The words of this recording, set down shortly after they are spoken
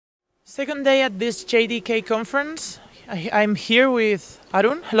Second day at this JDK conference. I'm here with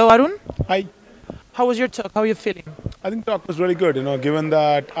Arun. Hello, Arun. Hi. How was your talk? How are you feeling? I think the talk was really good, given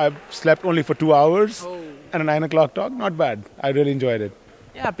that I've slept only for 2 hours and a 9 o'clock talk, not bad. I really enjoyed it.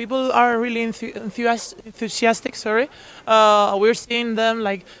 Yeah, people are really enthusiastic, sorry. We're seeing them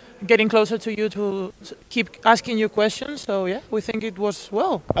like getting closer to you to keep asking you questions. So yeah, we think it was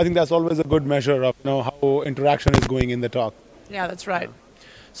well. I think that's always a good measure of how interaction is going in the talk. Yeah, that's right.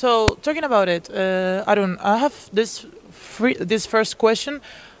 So talking about it, Arun, I have this first question.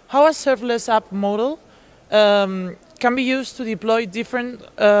 How a serverless app model can be used to deploy different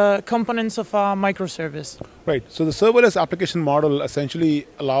components of a microservice? Right. So the serverless application model essentially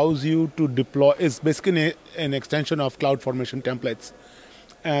allows you to deploy, is basically an extension of CloudFormation templates.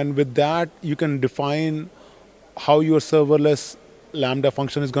 And with that, you can define how your serverless Lambda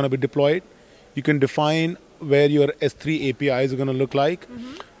function is going to be deployed. You can define where your S3 APIs are going to look like.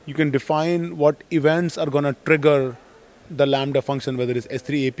 Mm-hmm. You can define what events are going to trigger the Lambda function, whether it's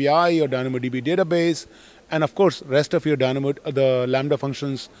S3 API or DynamoDB database, and of course, rest of your the Lambda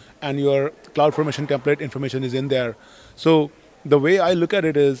functions and your CloudFormation template information is in there. So the way I look at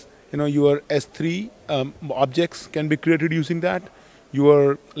it is, your S3 objects can be created using that.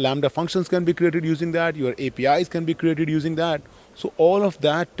 Your Lambda functions can be created using that. Your APIs can be created using that. So all of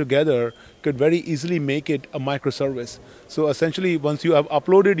that together could very easily make it a microservice. So essentially, once you have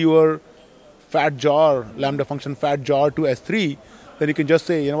uploaded your fat jar, Lambda function fat jar to S3, then you can just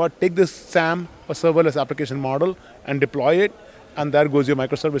say, take this SAM, a serverless application model, and deploy it, and there goes your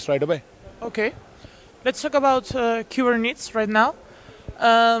microservice right away. Okay. Let's talk about Kubernetes right now.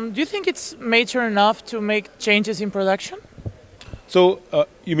 Do you think it's mature enough to make changes in production? So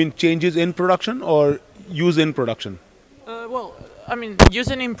you mean changes in production or use in production?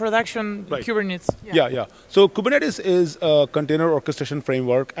 Using in production right. Kubernetes. Yeah. So Kubernetes is a container orchestration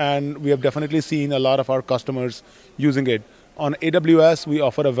framework, and we have definitely seen a lot of our customers using it. On AWS, we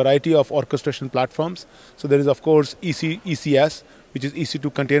offer a variety of orchestration platforms. So there is, of course, ECS, which is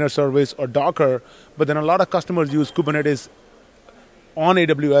EC2 Container Service or Docker, but then a lot of customers use Kubernetes on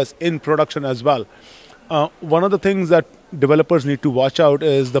AWS in production as well. One of the things that developers need to watch out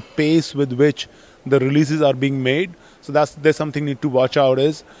is the pace with which the releases are being made. So there's something need to watch out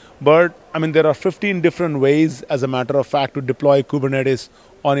is. But there are 15 different ways, as a matter of fact, to deploy Kubernetes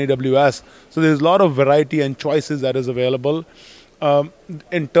on AWS. So there's a lot of variety and choices that is available.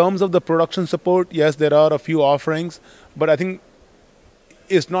 In terms of the production support, yes, there are a few offerings, but I think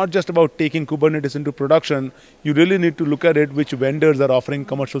it's not just about taking Kubernetes into production. You really need to look at it, which vendors are offering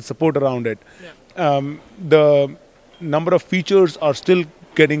commercial support around it. Yeah. The number of features are still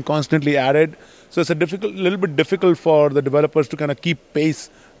getting constantly added. So it's a little bit difficult for the developers to kind of keep pace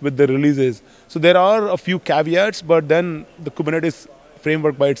with the releases. So there are a few caveats, but then the Kubernetes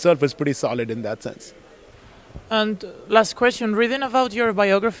framework by itself is pretty solid in that sense. And last question, reading about your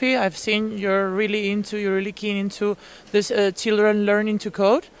biography, I've seen you're really keen into this children learning to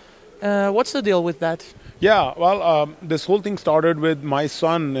code. What's the deal with that? Yeah, well, this whole thing started with my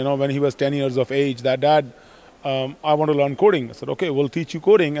son, when he was 10 years of age, that dad, I want to learn coding. I said, okay, we'll teach you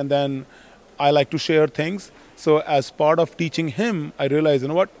coding. And then I like to share things. So as part of teaching him, I realized,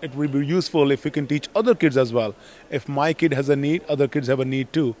 it would be useful if we can teach other kids as well. If my kid has a need, other kids have a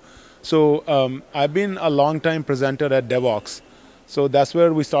need too. So I've been a long-time presenter at Devoxx. So that's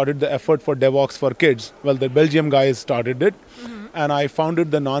where we started the effort for Devoxx for kids. Well, the Belgium guys started it. Mm-hmm. And I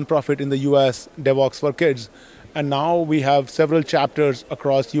founded the nonprofit in the US, Devoxx for Kids. And now we have several chapters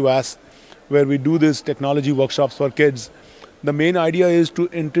across US where we do these technology workshops for kids. The main idea is to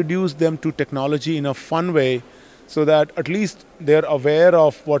introduce them to technology in a fun way so that at least they're aware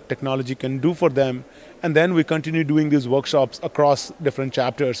of what technology can do for them. And then we continue doing these workshops across different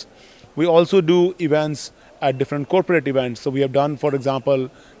chapters. We also do events at different corporate events. So we have done, for example,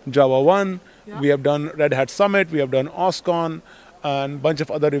 Java 1, we have done Red Hat Summit, we have done OSCON, and a bunch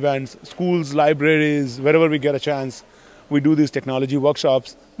of other events, schools, libraries, wherever we get a chance. We do these technology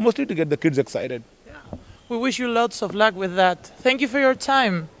workshops, mostly to get the kids excited. We wish you lots of luck with that. Thank you for your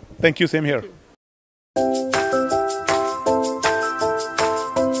time. Thank you, same here.